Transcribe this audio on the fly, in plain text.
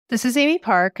This is Amy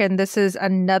Park, and this is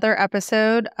another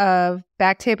episode of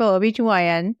BackTable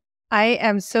OBGYN. I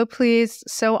am so pleased,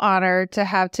 so honored to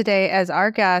have today as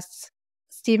our guests,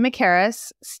 Steve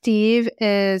McCarus. Steve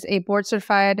is a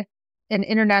board-certified and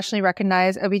internationally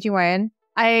recognized OBGYN.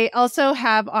 I also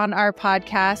have on our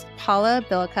podcast, Paula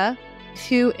Bilica,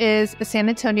 who is a San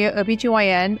Antonio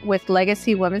OBGYN with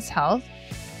Legacy Women's Health.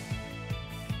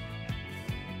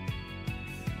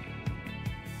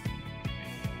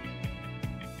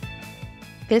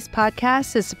 This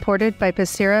podcast is supported by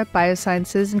Pacira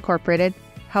Biosciences Incorporated.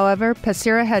 However,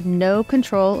 Pacira had no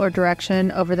control or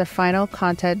direction over the final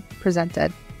content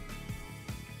presented.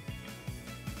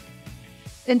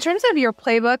 In terms of your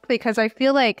playbook, because I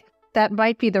feel like that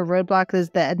might be the roadblock,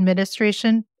 is the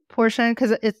administration portion.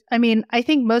 Because I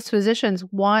think most physicians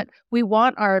want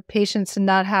our patients to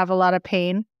not have a lot of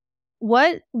pain.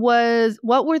 What were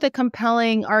the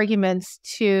compelling arguments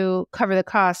to cover the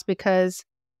cost? Because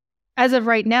as of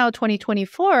right now,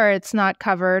 2024, it's not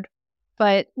covered,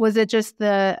 but was it just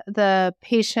the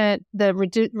patient, the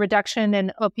reduction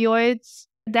in opioids?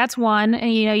 That's one.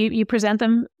 And, you present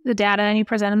them the data and you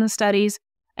present them the studies.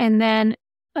 And then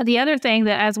the other thing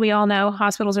that, as we all know,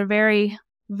 hospitals are very,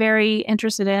 very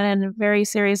interested in and very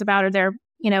serious about are their,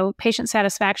 patient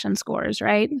satisfaction scores,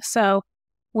 right? So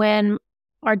when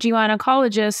our GYN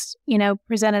oncologist,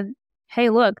 presented, hey,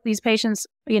 look, these patients,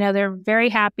 they're very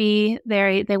happy.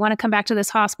 They want to come back to this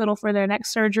hospital for their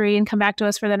next surgery and come back to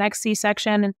us for the next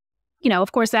C-section. And,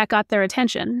 of course, that got their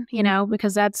attention,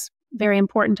 because that's very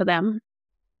important to them.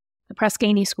 The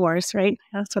Press-Ganey scores, right?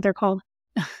 That's what they're called.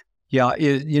 Yeah,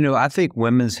 I think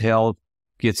women's health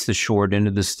gets the short end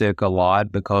of the stick a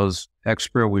lot because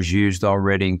Exparel was used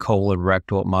already in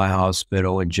colorectal at my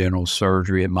hospital and general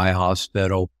surgery at my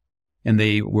hospital. And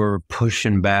they were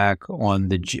pushing back on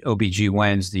the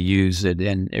OBGYNs to use it.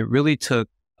 And it really took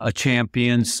a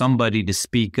champion, somebody to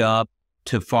speak up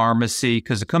to pharmacy,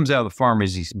 because it comes out of the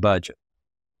pharmacy's budget.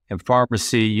 And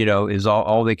pharmacy, is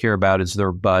all they care about is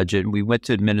their budget. And we went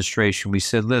to administration. We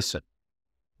said, listen,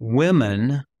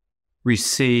 women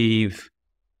receive,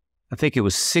 I think it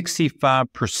was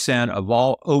 65% of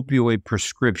all opioid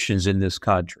prescriptions in this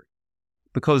country.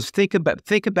 Because think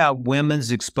about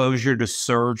women's exposure to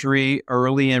surgery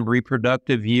early in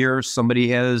reproductive years. Somebody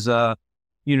has an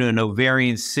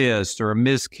ovarian cyst or a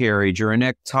miscarriage or an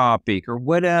ectopic or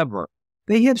whatever.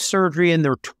 They have surgery in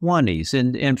their 20s,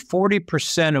 and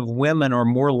 40% of women are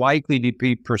more likely to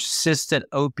be persistent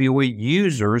opioid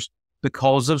users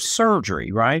because of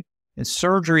surgery, right? And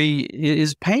surgery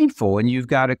is painful, and you've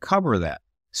got to cover that.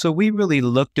 So we really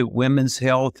looked at women's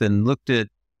health and looked at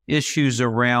issues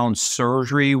around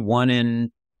surgery.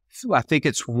 I think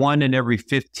it's 1 in every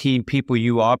 15 people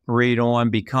you operate on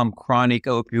become chronic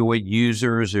opioid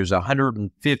users. There's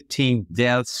 115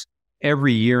 deaths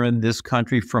every year in this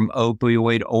country from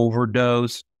opioid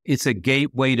overdose. It's a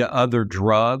gateway to other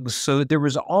drugs. So there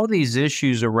was all these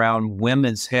issues around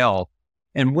women's health.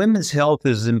 And women's health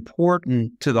is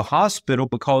important to the hospital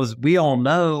because we all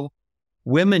know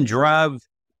women drive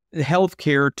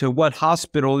healthcare to what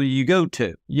hospital you go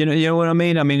to. You know what I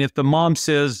mean? I mean, if the mom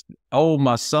says, "Oh,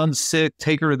 my son's sick,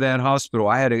 take her to that hospital."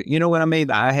 I had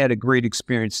a great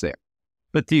experience there.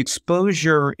 But the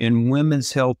exposure in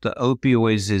women's health to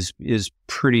opioids is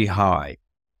pretty high.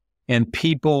 And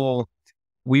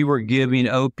we were giving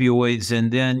opioids,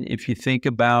 and then if you think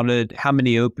about it, how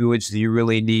many opioids do you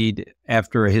really need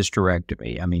after a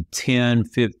hysterectomy? I mean, 10,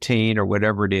 15, or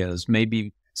whatever it is.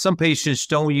 Maybe some patients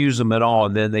don't use them at all,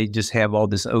 and then they just have all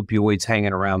this opioids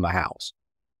hanging around the house.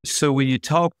 So when you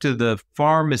talk to the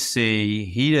pharmacy,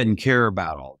 he doesn't care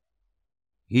about all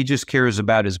that. He just cares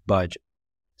about his budget.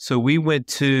 So we went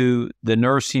to the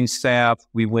nursing staff,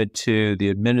 we went to the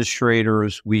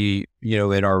administrators, we,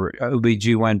 at our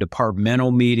OBGYN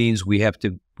departmental meetings, we have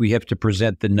to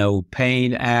present the No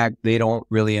Pain Act. They don't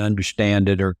really understand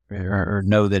it or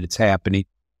know that it's happening.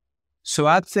 So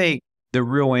I think the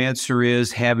real answer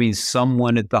is having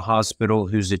someone at the hospital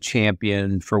who's a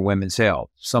champion for women's health,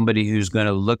 somebody who's going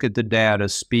to look at the data,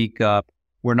 speak up.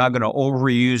 We're not going to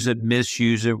overuse it,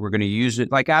 misuse it. We're going to use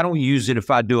it. Like, I don't use it if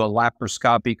I do a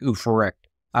laparoscopic oophorectomy.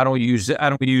 I don't use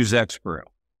Exparel.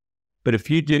 But if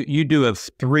you do a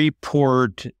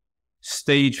 3-port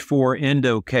stage 4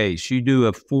 endo case, you do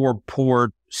a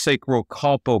 4-port sacral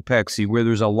colpopexy where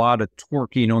there's a lot of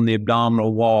torquing on the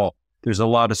abdominal wall. There's a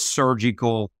lot of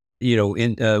surgical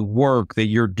work that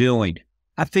you're doing.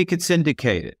 I think it's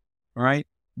indicated, right?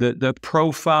 The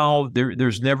profile,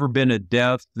 there's never been a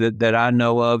death that I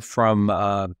know of from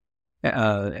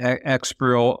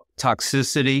Exparel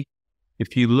toxicity.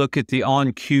 If you look at the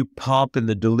on-cue pump and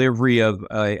the delivery of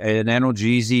an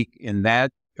analgesic in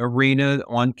that arena.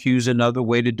 On-Q is another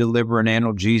way to deliver an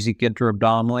analgesic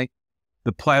intra-abdominally.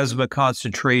 The plasma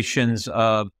concentrations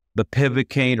of the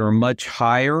bupivacaine are much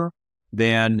higher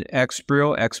than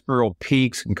Exparel. Exparel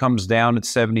peaks and comes down at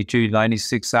 72 to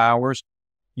 96 hours.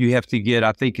 You have to get,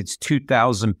 I think it's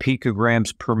 2,000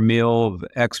 picograms per mil of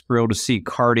Exparel to see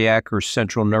cardiac or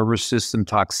central nervous system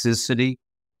toxicity.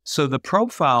 So the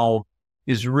profile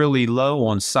is really low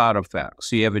on side effects.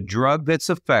 So you have a drug that's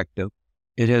effective.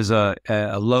 It has a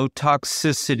low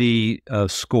toxicity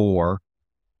score.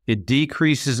 It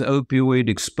decreases opioid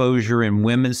exposure in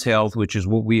women's health, which is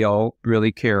what we all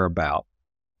really care about.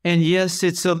 And yes,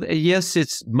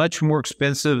 it's much more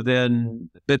expensive than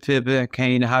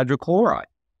bupivacaine hydrochloride.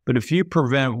 But if you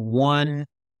prevent one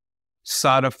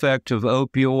side effect of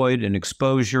opioid and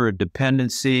exposure, a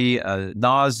dependency,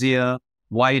 nausea,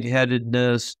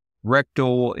 lightheadedness,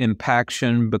 rectal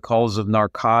impaction because of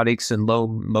narcotics and low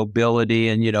mobility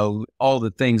and, all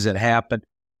the things that happen,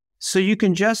 so you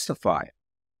can justify it.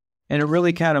 And it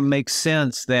really kind of makes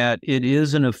sense that it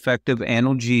is an effective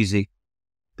analgesic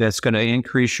that's going to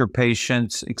increase your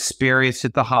patient's experience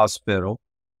at the hospital,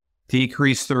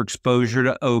 decrease their exposure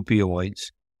to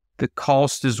opioids. The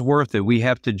cost is worth it. We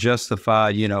have to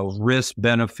justify, risk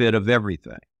benefit of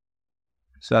everything.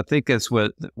 So I think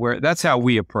that's how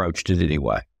we approached it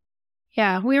anyway.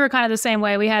 Yeah, we were kind of the same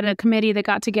way. We had a committee that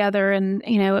got together and,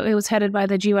 it was headed by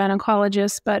the GYN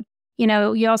oncologist, but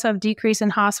you also have decrease in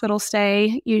hospital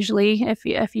stay, usually, if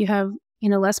you have,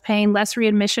 less pain, less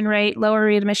readmission rate, lower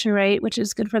readmission rate, which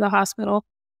is good for the hospital.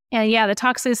 And yeah, the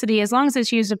toxicity, as long as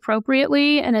it's used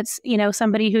appropriately and it's,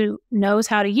 somebody who knows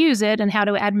how to use it and how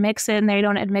to admix it, and they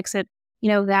don't admix it,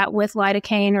 that with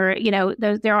lidocaine or,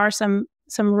 there are some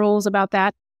rules about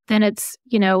that, then it's,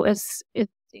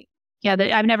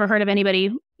 I've never heard of anybody,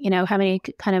 having any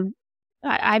kind of,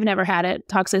 I've never had it,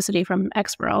 toxicity from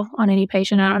Exparel on any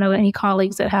patient. I don't know any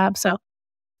colleagues that have. So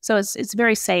it's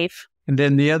very safe. And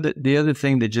then the other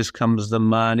thing that just comes to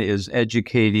mind is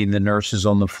educating the nurses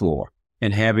on the floor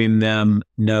and having them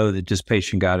know that this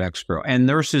patient got Exparel, and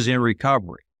nurses in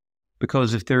recovery.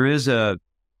 Because if there is a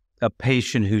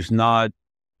patient who's not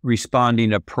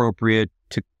responding appropriate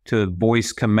to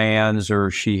voice commands, or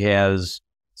she has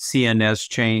CNS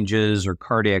changes or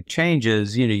cardiac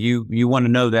changes, you want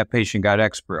to know that patient got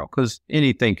Exparel, because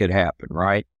anything could happen,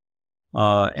 right?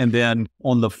 And then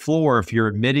on the floor, if you're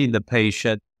admitting the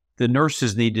patient, the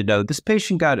nurses need to know this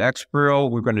patient got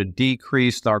Exparel. We're going to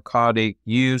decrease narcotic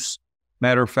use.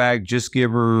 Matter of fact, just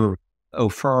give her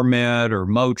Ofermet or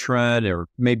Motrin or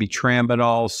maybe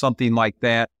Tramadol, something like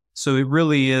that. So it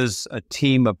really is a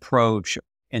team approach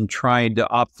in trying to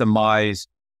optimize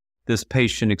this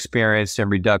patient experience and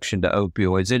reduction to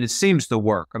opioids. And it seems to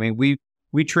work. I mean, we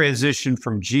transitioned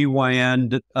from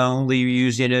GYN only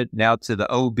using it now to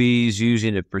the OBs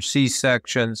using it for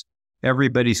C-sections.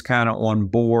 Everybody's kind of on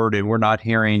board, and we're not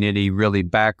hearing any really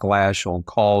backlash on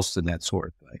costs and that sort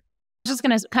of thing. I was just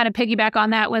going to kind of piggyback on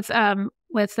that with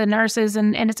the nurses,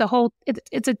 and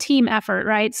it's a team effort,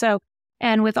 right? So,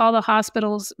 and with all the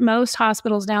hospitals, most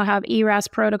hospitals now have ERAS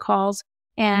protocols,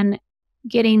 and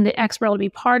getting the Exparel to be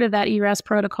part of that ERAS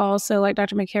protocol. So like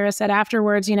Dr. McCarus said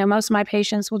afterwards, most of my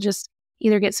patients will just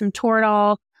either get some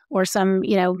Toradol or some,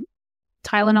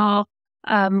 Tylenol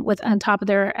with on top of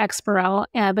their Exparel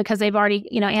because they've already,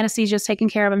 anesthesia is taking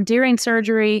care of them during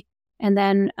surgery. And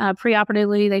then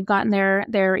preoperatively, they've gotten their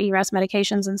ERAS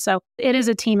medications. And so it is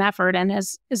a team effort. And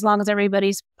as long as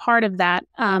everybody's part of that,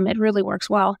 it really works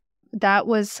well. That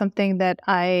was something that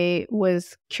I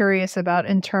was curious about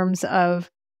in terms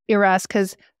of ERAS,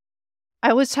 because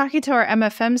I was talking to our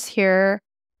MFMs here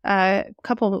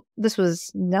this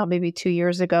was now maybe 2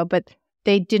 years ago, but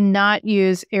they did not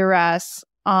use ERAS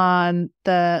on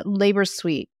the labor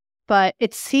suite. But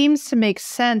it seems to make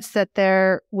sense that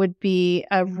there would be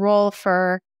a role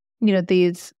for,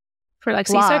 these for like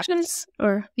C-sections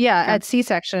or at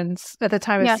C-sections at the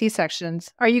time of C-sections.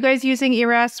 Are you guys using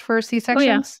ERAS for C-sections? Oh,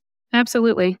 yeah.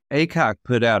 Absolutely. ACOG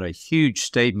put out a huge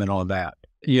statement on that.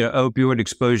 Opioid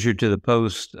exposure to the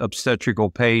post-obstetrical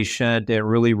patient. They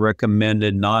really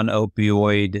recommended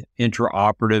non-opioid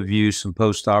intraoperative use and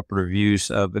post-operative use.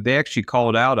 But they actually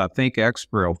called out, I think,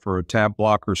 Exparel for a tap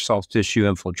blocker soft tissue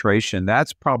infiltration.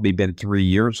 That's probably been 3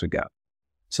 years ago.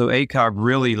 So ACOG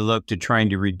really looked at trying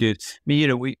to reduce.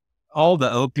 All the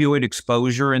opioid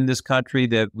exposure in this country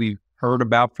that we've heard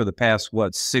about for the past,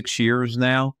 6 years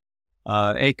now,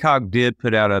 ACOG did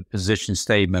put out a position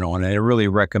statement on it. It really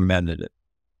recommended it.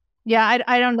 Yeah,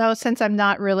 I don't know, since I'm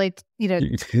not really,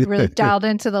 really dialed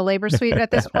into the labor suite at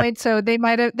this point. So they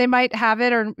might have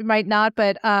it or might not.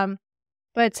 But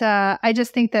I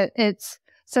just think that it's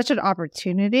such an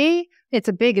opportunity it's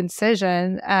a big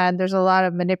incision and there's a lot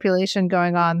of manipulation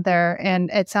going on there. And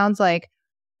it sounds like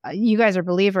you guys are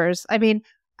believers. I mean,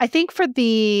 I think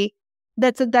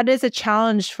that is a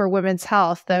challenge for women's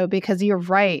health, though, because you're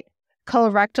right.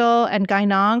 Colorectal and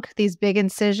gyn-onc, these big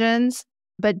incisions,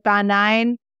 but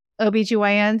benign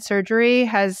OBGYN surgery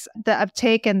has the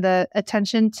uptake and the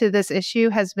attention to this issue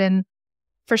has been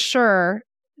for sure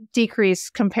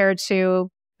decreased compared to,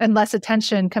 and less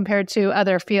attention compared to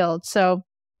other fields. So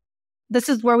this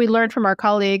is where we learn from our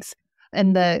colleagues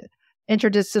and the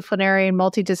interdisciplinary and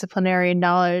multidisciplinary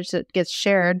knowledge that gets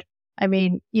shared. I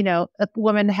mean, a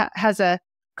woman has a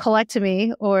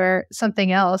colectomy or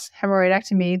something else,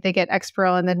 hemorrhoidectomy, they get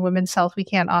Exparel, and then women's health, we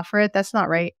can't offer it. That's not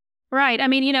right. Right. I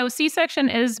mean, C-section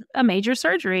is a major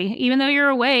surgery. Even though you're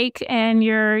awake and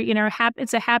you're,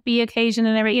 it's a happy occasion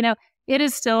and everything, it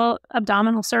is still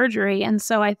abdominal surgery. And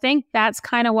so I think that's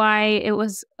kind of why it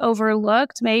was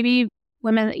overlooked. Maybe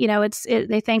women,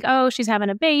 they think, oh, she's having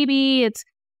a baby.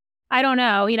 I don't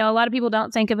know. A lot of people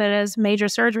don't think of it as major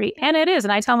surgery, and it is.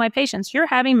 And I tell my patients, you're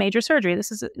having major surgery.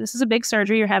 This is a big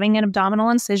surgery. You're having an abdominal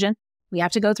incision. We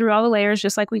have to go through all the layers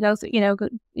just like we go through,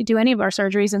 do any of our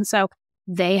surgeries. And so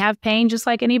they have pain just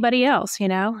like anybody else,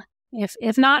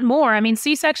 if not more. I mean,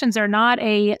 C-sections are not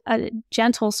a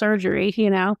gentle surgery,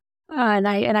 and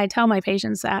I tell my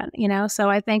patients that, so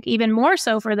I think even more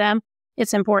so for them,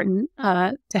 it's important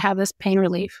to have this pain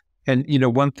relief. And,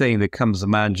 one thing that comes to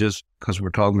mind just because we're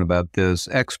talking about this,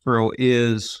 Exparel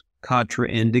is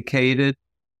contraindicated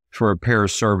for a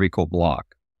paracervical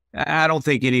block. I don't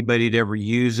think anybody'd ever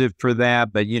use it for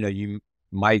that, but, you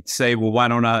might say, well, why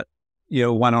don't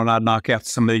I knock out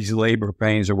some of these labor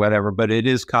pains or whatever? But it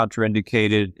is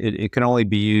contraindicated. It can only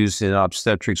be used in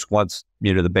obstetrics once,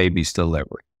 the baby's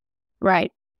delivered.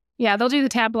 Right. Yeah, they'll do the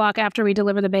TAP block after we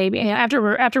deliver the baby. After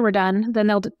we're done, then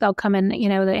they'll come in. The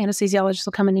anesthesiologist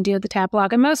will come in and do the TAP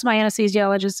block. And most of my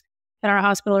anesthesiologists at our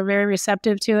hospital are very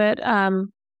receptive to it.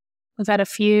 We've had a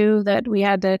few that we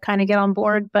had to kind of get on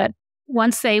board, but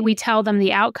once we tell them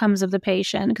the outcomes of the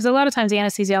patient, because a lot of times the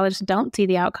anesthesiologists don't see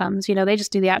the outcomes. They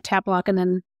just do the TAP block and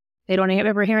then they don't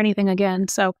ever hear anything again.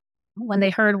 So when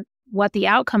they heard what the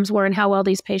outcomes were and how well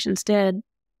these patients did,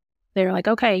 they were like,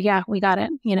 okay, yeah, we got it.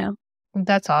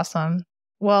 That's awesome.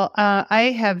 Well,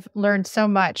 I have learned so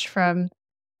much from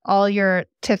all your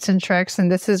tips and tricks, and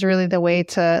this is really the way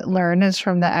to learn is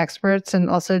from the experts, and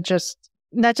also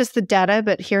not just the data,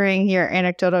 but hearing your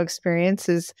anecdotal experience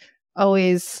is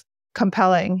always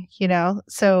compelling,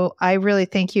 So I really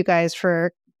thank you guys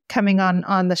for coming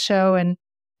on the show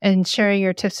and sharing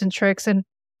your tips and tricks, and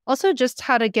also just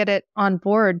how to get it on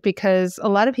board, because a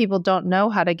lot of people don't know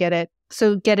how to get it.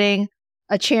 So getting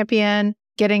a champion,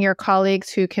 getting your colleagues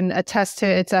who can attest to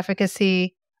its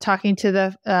efficacy, talking to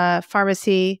the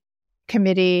pharmacy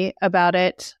committee about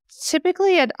it.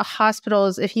 Typically at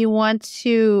hospitals, if you want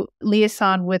to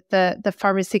liaison with the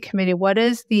pharmacy committee, what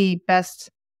is the best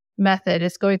method?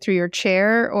 Is going through your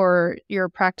chair or your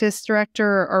practice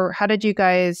director, or how did you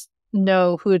guys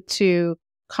know who to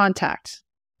contact?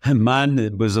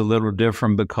 Mine was a little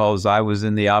different because I was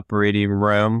in the operating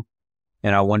room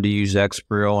and I wanted to use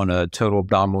Exparel on a total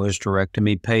abdominal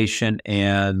hysterectomy patient.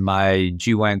 And my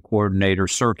GYN coordinator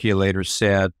circulator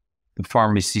said, the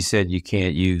pharmacy said you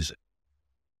can't use it,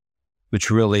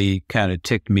 which really kind of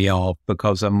ticked me off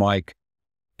because I'm like,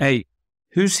 hey,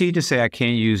 who's he to say I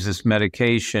can't use this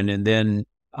medication? And then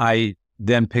I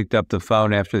picked up the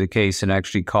phone after the case and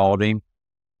actually called him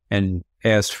and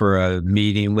asked for a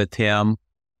meeting with him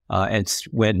and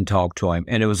went and talked to him.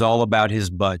 And it was all about his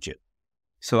budget.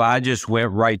 So I just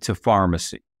went right to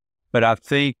pharmacy. But I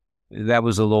think that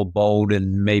was a little bold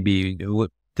and maybe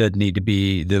it doesn't need to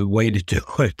be the way to do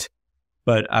it.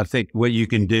 But I think what you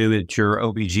can do at your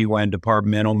OBGYN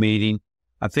departmental meeting,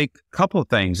 I think a couple of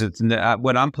things.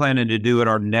 What I'm planning to do at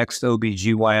our next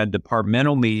OBGYN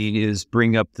departmental meeting is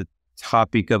bring up the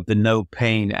topic of the No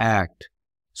Pain Act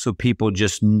so people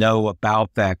just know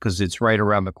about that, because it's right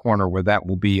around the corner where that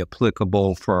will be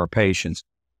applicable for our patients.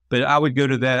 But I would go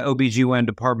to that OBGYN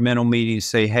departmental meeting and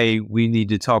say, hey, we need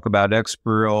to talk about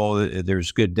Exparel.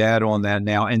 There's good data on that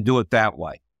now, and do it that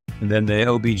way. And then the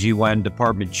OBGYN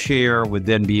department chair would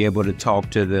then be able to talk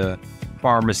to the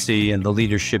pharmacy and the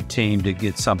leadership team to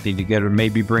get something together.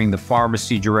 Maybe bring the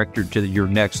pharmacy director to your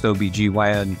next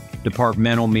OBGYN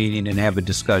departmental meeting and have a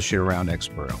discussion around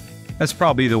Exparel. That's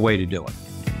probably the way to do it.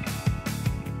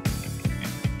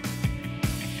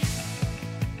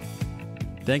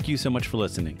 Thank you so much for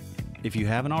listening. If you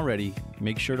haven't already,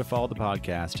 make sure to follow the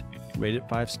podcast, rate it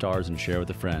 5 stars, and share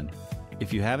with a friend.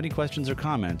 If you have any questions or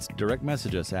comments, direct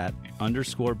message us at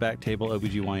 _BackTable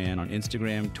OBGYN on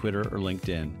Instagram, Twitter, or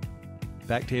LinkedIn.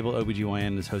 BackTable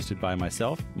OBGYN is hosted by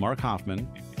myself, Mark Hoffman,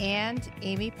 and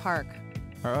Amy Park.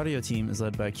 Our audio team is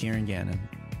led by Kieran Gannon,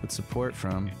 with support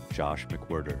from Josh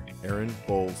McWhirter, Aaron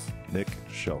Bowles, Nick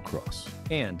Shellcross,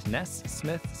 and Ness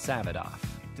Smith-Savadoff.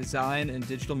 Design and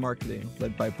digital marketing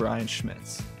led by Brian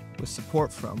Schmitz, with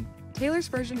support from Taylor's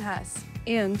Version Hess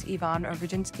and Yvonne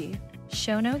Obrzezinski.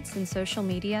 Show notes and social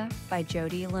media by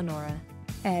Jody Lenora.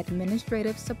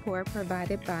 Administrative support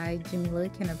provided by Jamila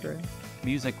Kennebrew.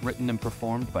 Music written and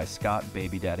performed by Scott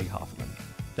Baby Daddy Hoffman.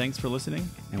 Thanks for listening,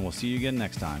 and we'll see you again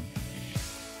next time.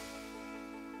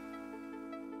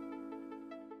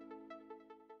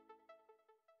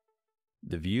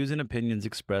 The views and opinions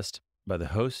expressed by the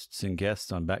hosts and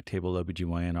guests on BackTable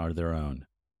OBGYN are their own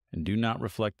and do not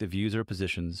reflect the views or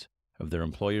positions of their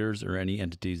employers or any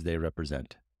entities they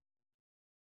represent.